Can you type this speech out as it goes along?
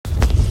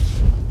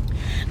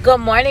Good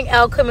morning,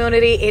 L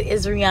community. It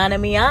is Rihanna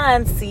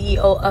Mian, CEO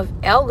of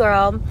L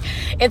Girl.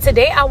 And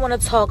today I want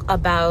to talk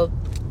about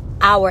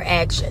our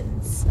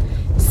actions,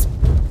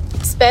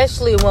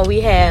 especially when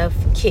we have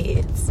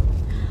kids.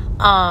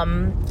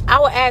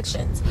 Our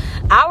actions.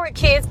 Our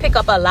kids pick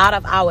up a lot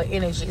of our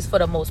energies for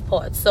the most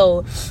part.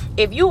 So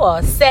if you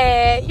are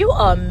sad, you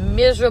are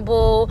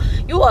miserable,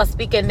 you are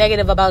speaking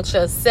negative about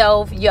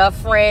yourself, your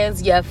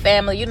friends, your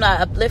family, you're not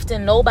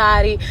uplifting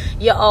nobody,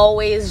 you're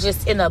always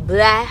just in a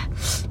blah.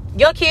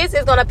 Your kids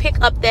is going to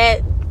pick up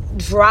that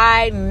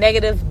dry,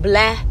 negative,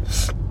 blah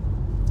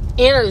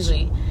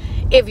energy.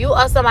 If you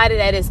are somebody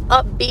that is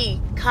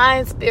upbeat,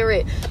 kind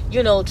spirit,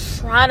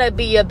 trying to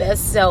be your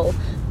best self,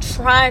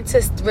 trying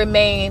to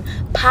remain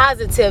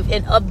positive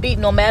and upbeat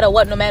no matter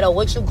what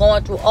you're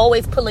going through,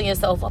 always pulling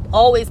yourself up,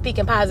 always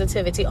speaking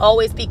positivity,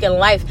 always speaking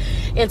life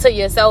into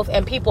yourself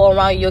and people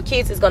around you, your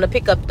kids is going to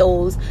pick up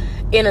those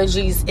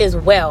energies as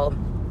well.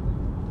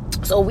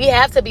 So we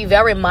have to be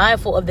very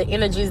mindful of the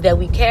energies that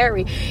we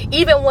carry.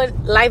 Even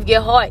when life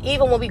get hard,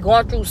 even when we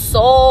going through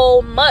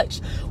so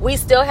much, we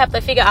still have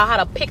to figure out how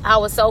to pick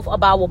ourselves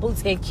up our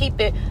boots and keep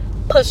it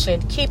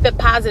pushing, keep it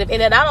positive.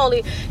 And it not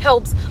only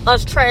helps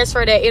us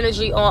transfer that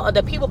energy on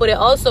other people, but it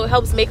also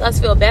helps make us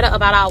feel better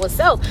about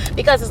ourselves.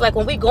 Because it's like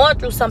when we going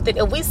through something,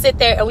 if we sit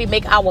there and we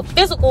make our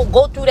physical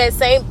go through that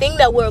same thing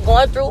that we're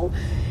going through,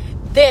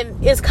 then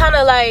it's kind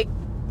of like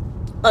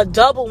a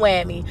double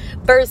whammy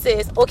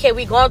versus, okay,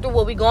 we going through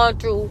what we going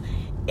through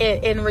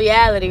in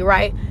reality,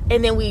 right?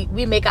 And then we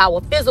make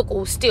our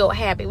physical still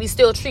happy. We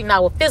still treating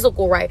our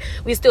physical right.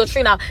 We still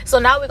treating our... So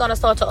now we're going to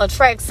start to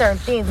attract certain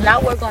things.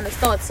 Now we're going to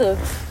start to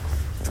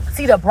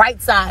see the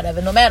bright side of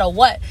it, no matter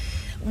what.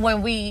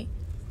 When we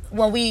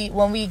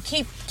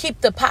keep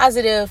the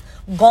positive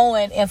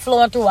going and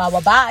flowing through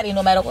our body,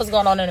 no matter what's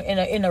going on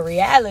in a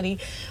reality,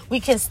 we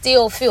can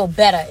still feel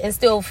better and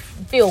still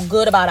feel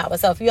good about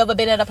ourselves. You ever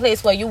been in a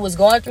place where you was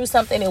going through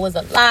something, it was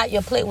a lot,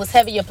 your plate was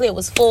heavy, your plate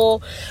was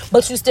full,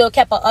 but you still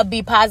kept an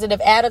upbeat,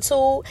 positive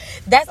attitude?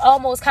 That's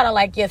almost kind of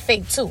like your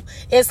fate too.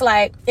 It's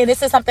like, and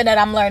this is something that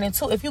I'm learning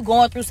too, if you're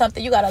going through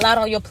something, you got a lot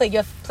on your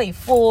plate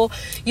full,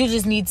 you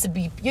just need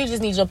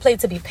your plate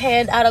to be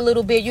panned out a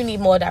little bit. You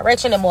need more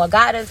direction and more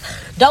guidance.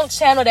 Don't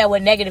channel that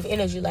with negative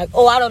energy, like,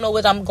 oh, I don't know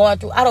what I'm going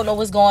through, I don't know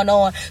what's going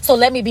on, so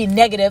let me be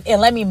negative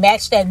and let me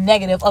match that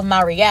negative of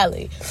my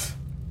reality.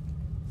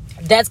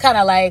 That's kind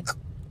of like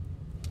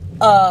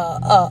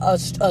a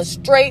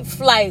straight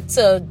flight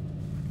to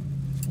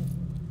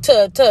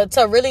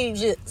really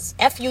just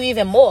F you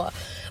even more.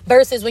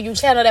 Versus when you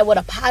channel that with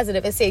a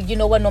positive and say, you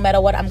know what, no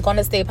matter what, I'm going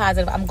to stay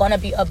positive. I'm going to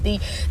be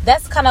upbeat.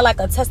 That's kind of like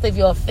a test of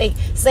your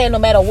faith. Saying no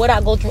matter what I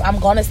go through, I'm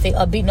going to stay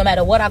upbeat. No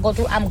matter what I go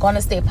through, I'm going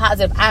to stay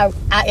positive. I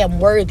am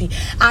worthy.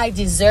 I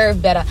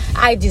deserve better.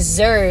 I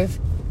deserve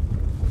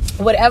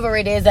whatever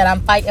it is that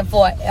I'm fighting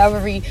for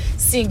every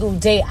single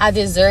day. I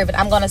deserve it.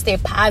 I'm going to stay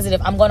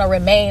positive. I'm going to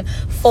remain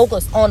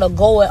focused on a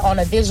goal and on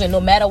a vision no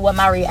matter what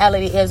my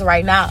reality is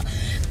right now.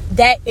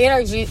 That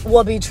energy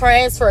will be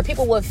transferred.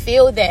 People will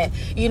feel that,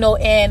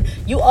 and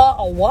you are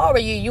a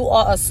warrior. You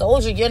are a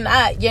soldier. You're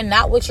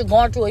not what you're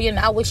going through, or you're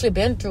not what you've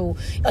been through,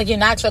 or you're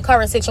not your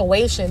current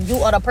situation. You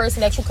are the person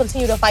that you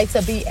continue to fight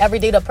to be every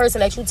day, the person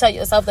that you tell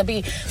yourself to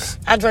be.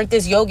 I drink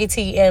this yogi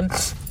tea, and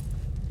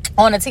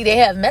on the tea they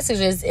have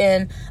messages,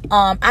 and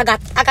I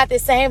got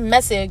this same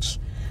message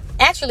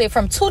actually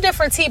from two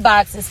different tea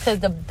boxes, because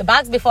the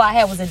box before I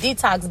had was a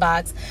detox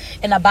box,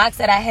 and the box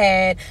that I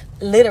had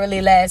literally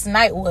last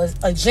night was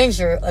a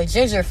ginger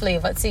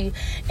flavor tea.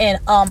 And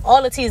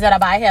all the teas that I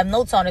buy have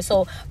notes on it.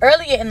 So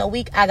earlier in the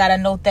week I got a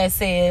note that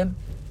said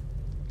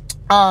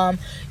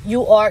you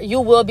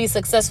will be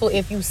successful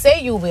if you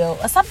say you will,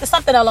 or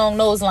something along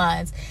those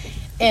lines.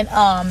 And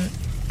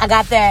I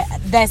got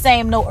that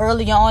same note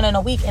earlier on in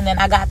the week, and then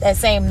I got that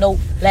same note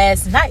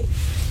last night.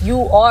 You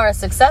are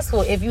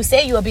successful if you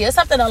say you will be, or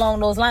something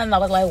along those lines. And I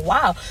was like,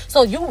 wow.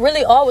 So you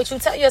really are what you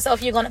tell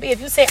yourself you're going to be. If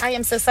you say, I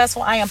am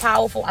successful, I am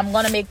powerful, I'm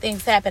going to make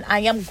things happen, I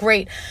am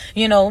great,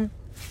 I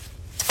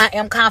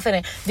am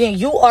confident, then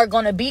you are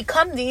going to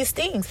become these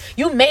things.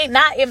 It may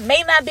not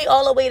be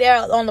all the way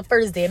there on the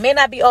first day. It may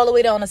not be all the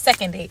way there on the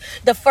second day,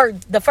 the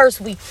first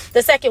week,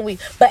 the second week.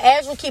 But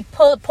as you keep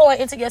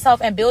pouring into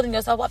yourself and building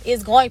yourself up,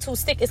 it's going to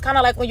stick. It's kind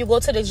of like when you go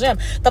to the gym.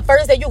 The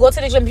first day you go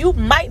to the gym, you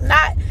might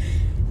not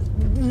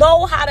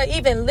know how to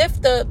even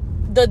lift the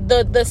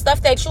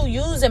stuff that you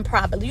using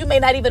properly. You may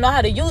not even know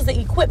how to use the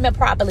equipment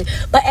properly.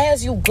 But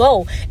as you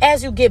go,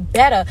 as you get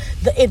better,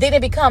 then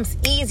it becomes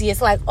easy.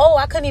 It's like, oh,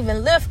 I couldn't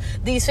even lift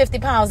these 50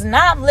 pounds.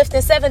 Now I'm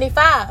lifting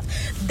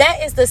 75.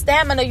 That is the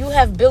stamina you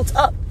have built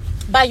up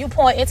by you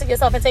pouring into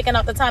yourself and taking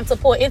out the time to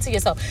pour into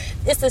yourself.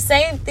 It's the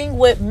same thing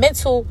with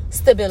mental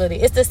stability.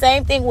 It's the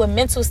same thing with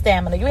mental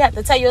stamina. You have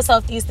to tell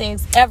yourself these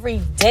things every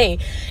day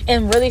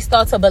and really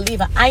start to believe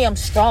it. I am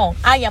strong.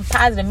 I am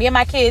positive. Me and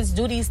my kids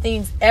do these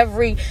things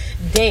every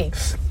day.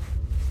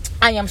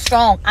 I am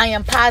strong. I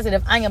am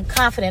positive. I am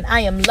confident.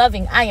 I am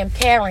loving. I am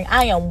caring.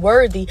 I am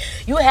worthy.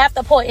 You have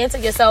to pour into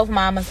yourself,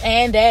 mamas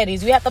and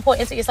daddies. You have to pour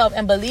into yourself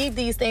and believe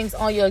these things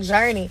on your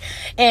journey.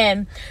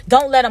 And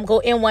don't let them go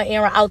in one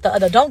ear and out the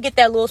other. Don't get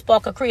that little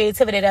spark of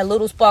creativity, that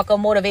little spark of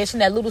motivation,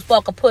 that little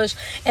spark of push,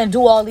 and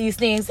do all these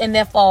things and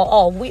then fall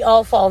off. We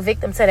all fall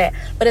victim to that.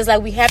 But it's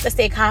like we have to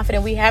stay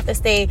confident. We have to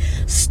stay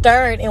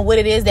stern in what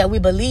it is that we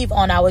believe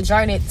on our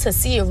journey to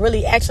see it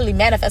really actually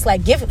manifest.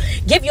 Like give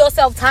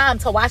yourself time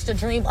to watch the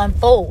dream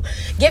unfold.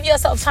 Give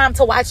yourself time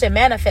to watch it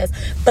manifest.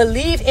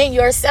 Believe in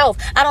yourself.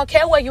 I don't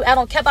care where you, I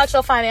don't care about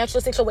your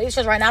financial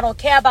situations right now. I don't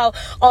care about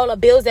all the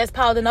bills that's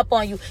piling up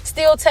on you.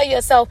 Still tell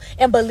yourself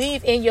and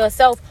believe in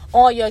yourself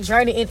on your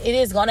journey. It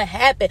is going to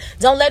happen.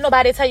 Don't let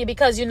nobody tell you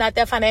because you're not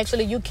there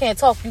financially, you can't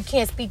talk, you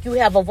can't speak, you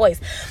have a voice.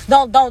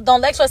 Don't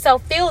let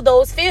yourself feel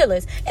those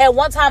feelings. At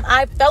one time,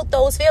 I felt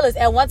those feelings.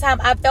 At one time,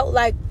 I felt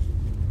like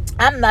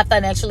I'm not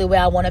financially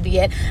where I want to be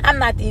at. I'm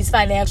not these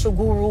financial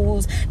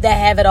gurus that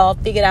have it all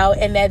figured out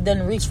and that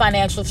didn't reach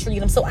financial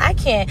freedom. So I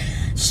can't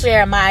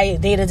share my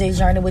day-to-day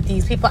journey with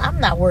these people. I'm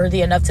not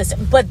worthy enough to,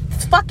 but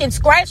fucking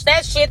scratch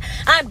that shit.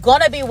 I'm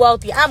going to be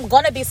wealthy. I'm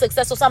going to be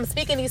successful. So I'm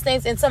speaking these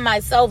things into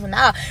myself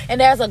now.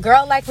 And there's a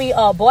girl like me,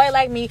 or a boy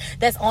like me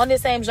that's on the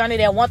same journey,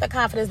 that want the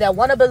confidence, that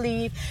want to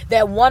believe,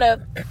 that want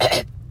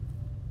to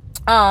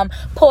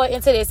pour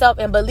into themselves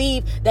and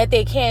believe that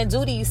they can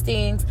do these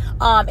things.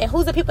 And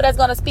who's the people that's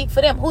going to speak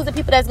for them? Who's the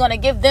people that's going to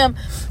give them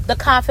the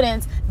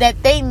confidence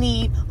that they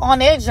need on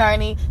their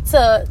journey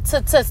to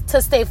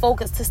stay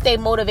focused, to stay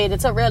motivated,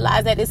 to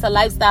realize that it's a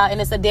lifestyle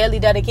and it's a daily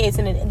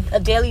dedication and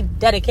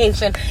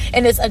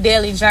it's a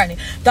daily journey.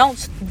 Don't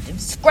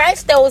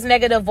scratch those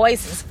negative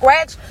voices.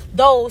 Scratch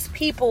those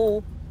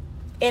people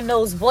in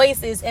those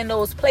voices, in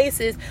those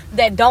places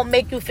that don't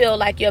make you feel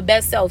like your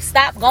best self.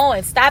 Stop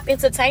going. Stop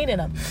entertaining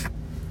them.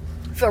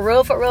 For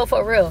real, for real,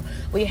 for real.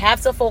 We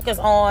have to focus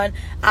on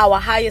our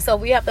higher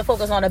self. We have to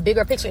focus on a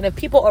bigger picture. And if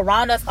people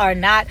around us are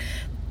not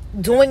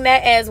doing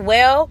that as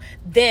well,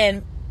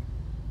 then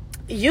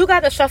you got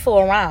to shuffle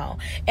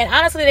around. And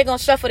honestly, they're going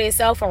to shuffle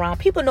themselves around.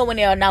 People know when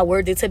they are not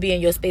worthy to be in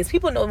your space.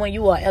 People know when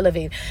you are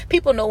elevated.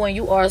 People know when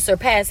you are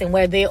surpassing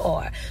where they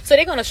are. So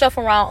they're going to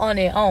shuffle around on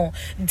their own.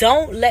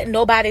 Don't let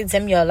nobody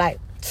dim your light.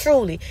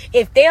 Truly.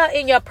 If they are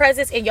in your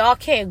presence and y'all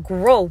can't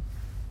grow,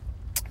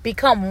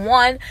 become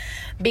one,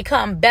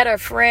 become better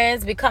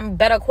friends, become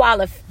better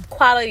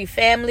quality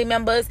family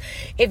members.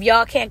 If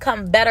y'all can't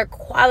come better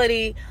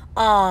quality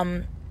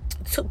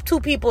two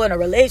people in a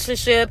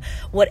relationship,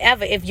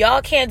 whatever. If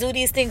y'all can't do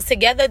these things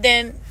together,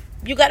 then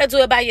you got to do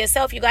it by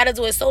yourself. You got to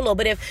do it solo.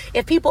 But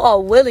if people are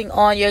willing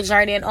on your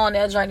journey and on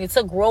their journey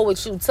to grow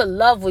with you, to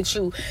love with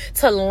you,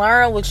 to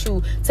learn with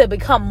you, to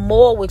become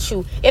more with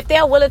you, if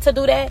they're willing to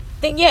do that,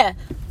 then yeah,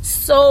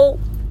 so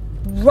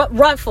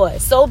run for it.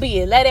 So be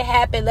it. Let it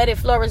happen. Let it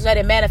flourish. Let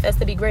it manifest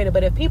to be greater.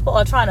 But if people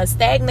are trying to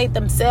stagnate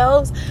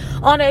themselves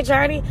on their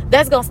journey,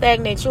 that's going to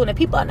stagnate you. And if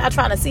people are not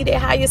trying to see their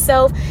higher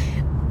self,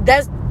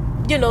 that's,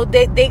 you know,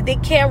 they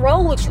can't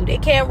roll with you. They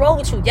can't roll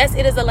with you. Yes,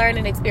 it is a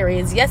learning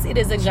experience. Yes, it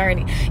is a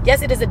journey.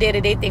 Yes, it is a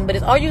day-to-day thing.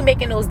 But are you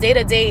making those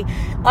day-to-day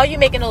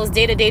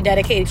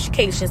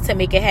dedications to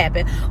make it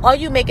happen? Are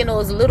you making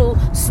those little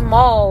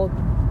small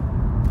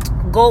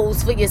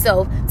goals for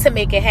yourself to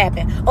make it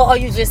happen? Or are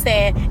you just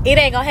saying it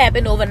ain't gonna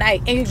happen overnight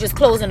and you just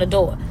closing the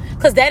door?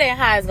 Because that ain't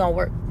how it's gonna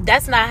work.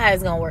 That's not how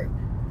it's gonna work.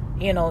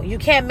 You know, you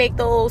can't make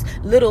those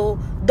little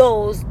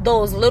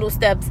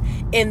steps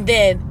and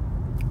then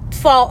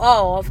fall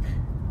off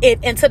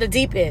into the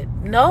deep end.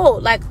 No,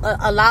 like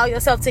allow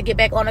yourself to get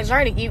back on a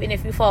journey even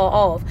if you fall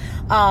off.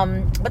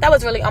 But that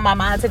was really on my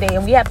mind today,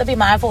 and we have to be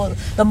mindful.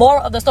 The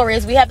moral of the story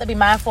is we have to be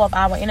mindful of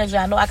our energy.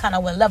 I know I kind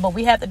of went left, but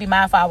we have to be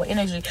mindful of our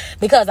energy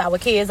because our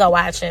kids are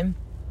watching,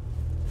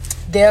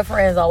 their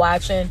friends are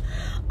watching,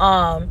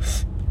 and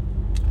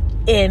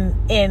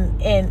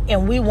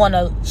we want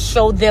to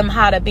show them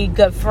how to be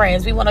good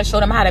friends. We want to show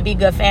them how to be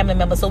good family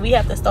members. So we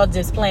have to start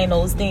displaying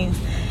those things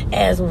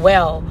as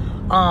well.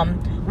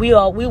 We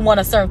want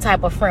a certain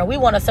type of friend. We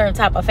want a certain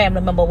type of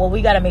family member. Well,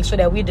 we got to make sure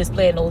that we're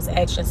displaying those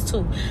actions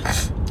too.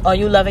 Are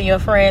you loving your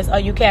friends? Are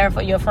you caring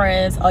for your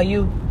friends? Are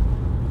you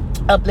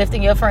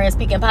uplifting your friends,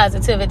 speaking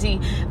positivity,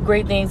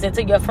 great things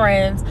into your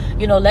friends?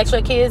 You know, let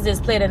your kids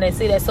display that and they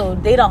see that, so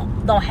they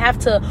don't have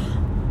to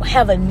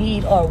have a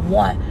need or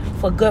want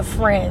for good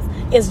friends.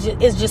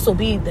 It's just will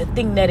be the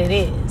thing that it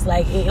is.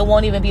 Like it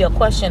won't even be a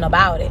question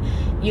about it.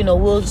 You know,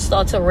 we'll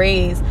start to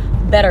raise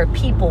better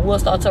people. We'll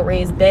start to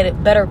raise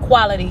better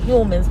quality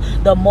humans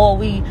the more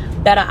we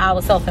better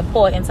ourselves and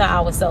pour into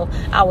ourselves.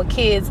 Our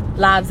kids'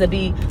 lives will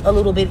be a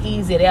little bit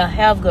easier. They'll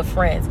have good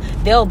friends.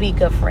 They'll be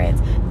good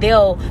friends.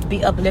 They'll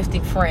be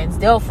uplifting friends.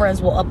 Their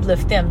friends will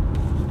uplift them.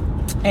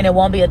 And it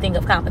won't be a thing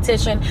of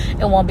competition.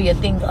 It won't be a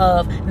thing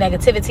of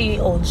negativity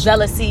or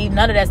jealousy.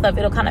 None of that stuff.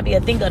 It'll kind of be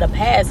a thing of the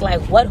past.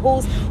 Like,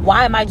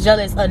 why am I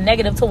jealous or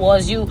negative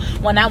towards you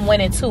when I'm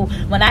winning too?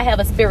 When I have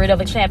a spirit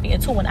of a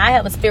champion too? When I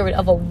have a spirit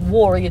of a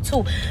warrior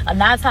too?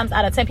 9 times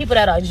out of 10, people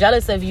that are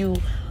jealous of you,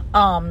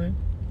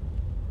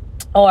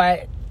 or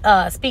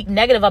speak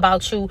negative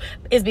about you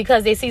is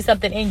because they see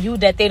something in you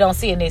that they don't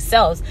see in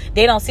themselves.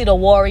 They don't see the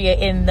warrior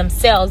in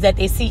themselves that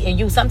they see in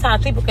you.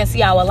 Sometimes people can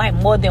see our light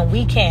more than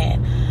we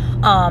can.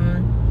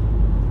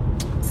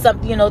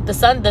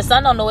 The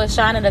sun don't know it's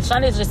shining. The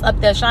sun is just up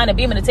there shining,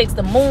 beaming. It takes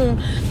the moon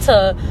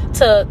to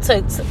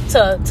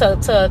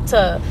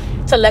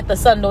let the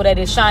sun know that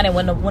it's shining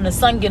when the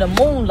sun get a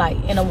moonlight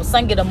and the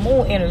sun get a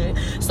moon energy.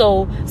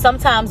 So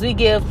sometimes we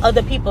give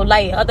other people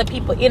light, other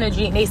people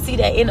energy, and they see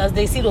that in us.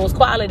 They see those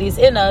qualities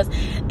in us,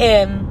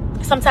 and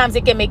sometimes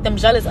it can make them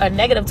jealous or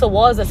negative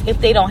towards us if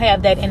they don't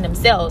have that in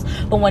themselves.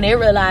 But when they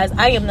realize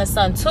I am the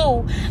sun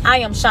too, I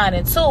am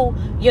shining too,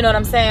 you know what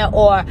I'm saying?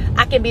 Or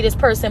I can be this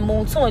person,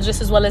 moon too, and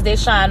just as well as they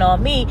shine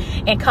on me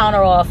and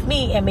counter off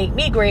me and make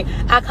me great,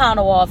 I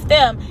counter off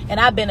them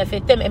and I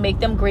benefit them and make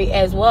them great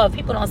as well. If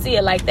people don't see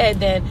it like that,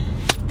 then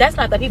that's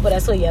not the people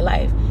that saw your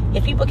life.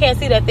 If people can't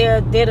see that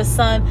they're the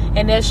sun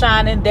and they're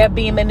shining, they're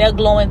beaming, they're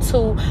glowing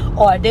too,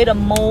 or they're the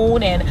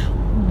moon, and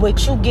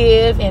what you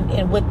give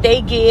and what they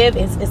give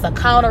is a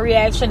counter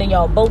reaction, and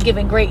y'all both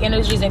giving great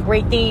energies and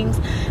great things,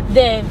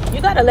 then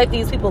you gotta let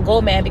these people go,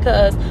 man,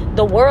 because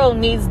the world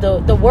needs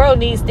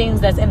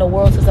things that's in the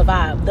world to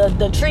survive.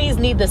 The trees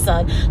need the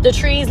sun, the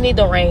trees need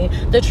the rain,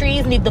 the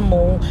trees need the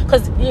moon.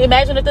 Because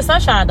imagine if the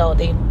sun shined all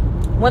day,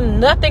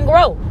 when nothing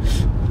grow.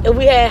 If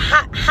we had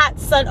hot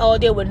sun all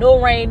day with no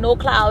rain, no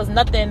clouds,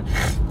 nothing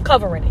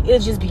covering it,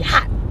 it'd just be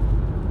hot.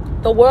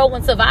 The world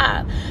won't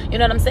survive. You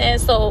know what I'm saying?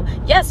 So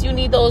yes, you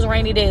need those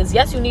rainy days.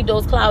 Yes, you need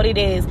those cloudy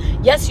days.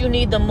 Yes, you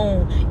need the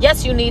moon.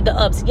 Yes, you need the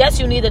ups. Yes,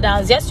 you need the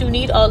downs. Yes, you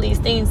need all these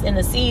things in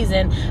the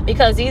season,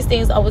 because these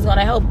things are always going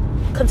to help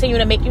continue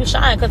to make you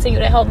shine, continue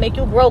to help make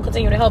you grow,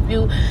 continue to help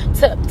you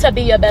to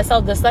be your best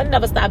self. The sun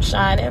never stops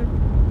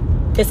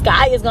shining. The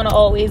sky is going to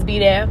always be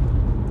there.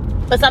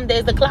 But some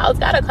days the clouds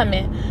got to come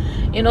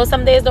in. You know,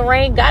 some days the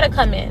rain got to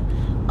come in.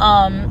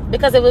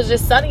 Because it was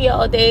just sunny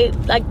all day,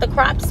 like the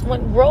crops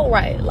wouldn't grow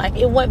right. Like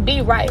it wouldn't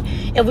be right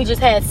if we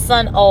just had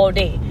sun all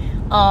day.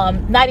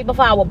 Not even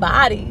for our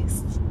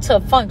bodies to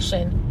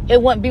function.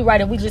 It wouldn't be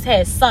right if we just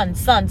had sun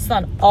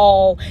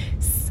all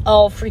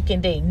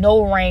freaking day.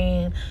 No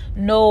rain,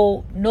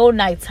 no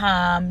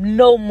nighttime,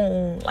 no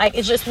moon. Like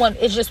it just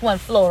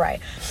wouldn't flow right.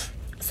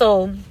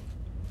 So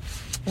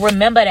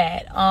remember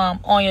that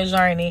on your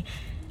journey.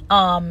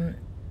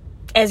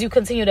 As you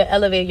continue to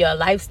elevate your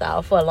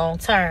lifestyle for a long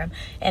term,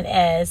 and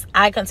as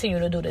I continue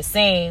to do the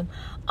same,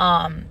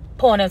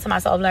 pouring into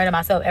myself, learning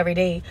myself every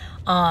day,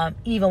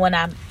 even when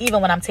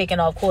I'm taking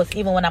off course,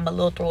 even when I'm a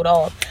little thrown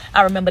off,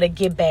 I remember to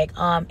give back.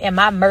 And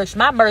my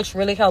merch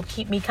really helped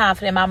keep me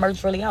confident. My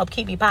merch really helped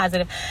keep me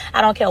positive.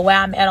 I don't care where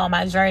I'm at on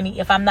my journey.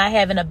 If I'm not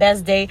having the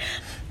best day,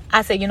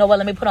 I say, you know what,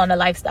 let me put on the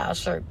lifestyle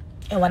shirt.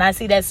 And when I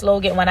see that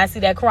slogan, when I see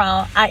that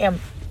crown, I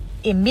am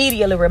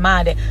immediately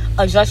reminded,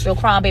 adjust your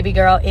crown, baby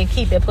girl, and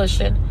keep it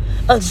pushing.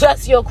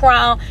 Adjust your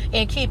crown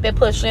and keep it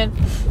pushing.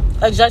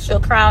 Adjust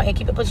your crown and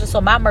keep it pushing. So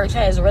my merch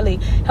has really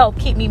helped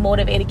keep me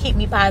motivated, keep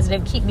me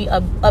positive, keep me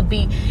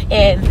upbeat.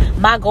 And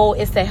my goal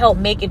is to help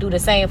make it do the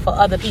same for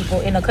other people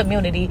in the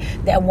community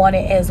that want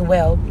it as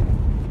well.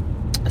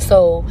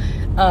 So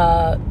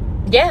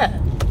yeah,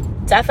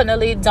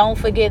 definitely don't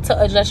forget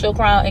to adjust your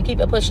crown and keep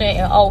it pushing,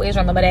 and always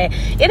remember that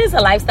it is a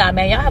lifestyle,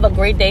 man. Y'all have a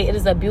great day. It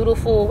is a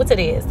beautiful, what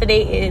today is?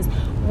 Today is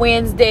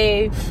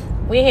Wednesday.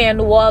 We're here in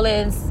New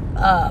Orleans.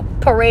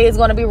 Parade's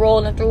going to be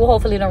rolling through.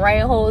 Hopefully the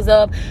rain holds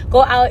up.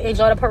 Go out,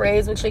 enjoy the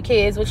parades with your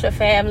kids, with your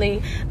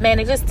family, man.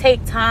 And just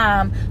take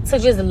time to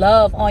just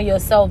love on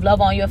yourself,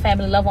 love on your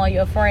family, love on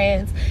your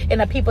friends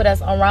and the people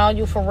that's around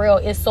you. For real,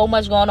 it's so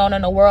much going on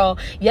in the world.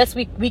 Yes,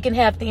 we can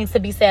have things to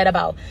be sad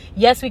about.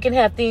 Yes, we can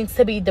have things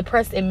to be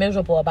depressed and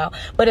miserable about.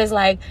 But it's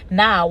like,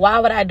 nah, why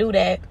would I do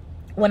that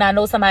when I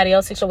know somebody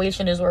else's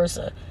situation is worse?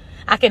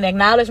 I can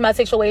acknowledge my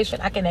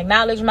situation. I can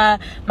acknowledge my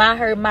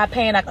hurt, my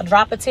pain. I can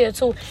drop a tear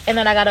too. And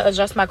then I got to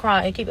adjust my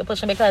crown and keep it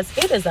pushing, because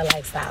it is a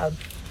lifestyle.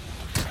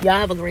 Y'all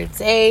have a great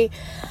day.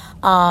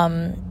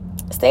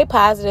 Stay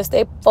positive.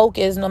 Stay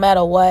focused no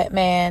matter what,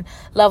 man.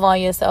 Love on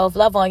yourself.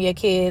 Love on your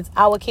kids.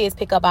 Our kids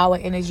pick up our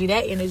energy.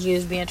 That energy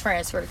is being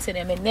transferred to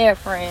them and their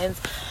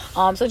friends.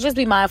 So just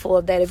be mindful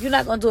of that. If you're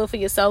not going to do it for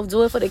yourself,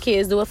 do it for the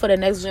kids. Do it for the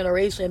next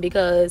generation,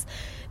 because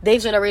their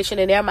generation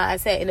and their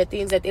mindset and the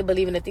things that they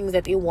believe in, the things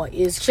that they want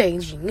is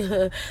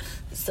changing.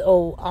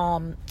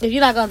 So if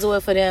you're not going to do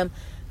it for them,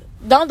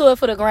 don't do it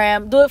for the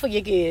gram. Do it for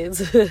your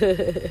kids.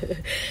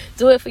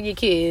 Do it for your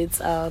kids.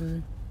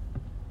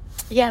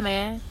 Yeah,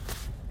 man.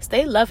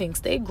 Stay loving,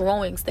 stay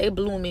growing, stay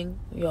blooming.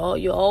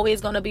 You're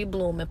always going to be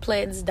blooming.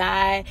 Plants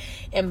die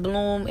and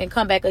bloom and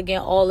come back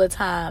again all the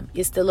time.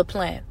 You're still a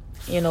plant.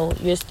 You know,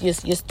 you're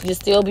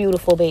still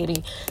beautiful,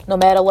 baby. No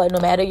matter what, no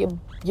matter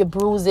your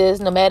bruises,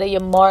 no matter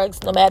your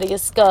marks, no matter your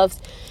scuffs,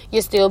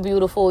 you're still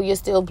beautiful. You're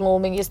still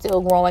blooming. You're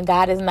still growing.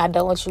 God is not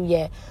done with you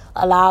yet.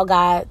 Allow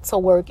God to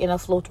work and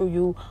flow through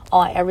you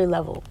on every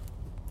level.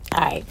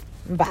 All right.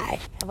 Bye.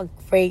 Have a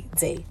great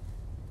day.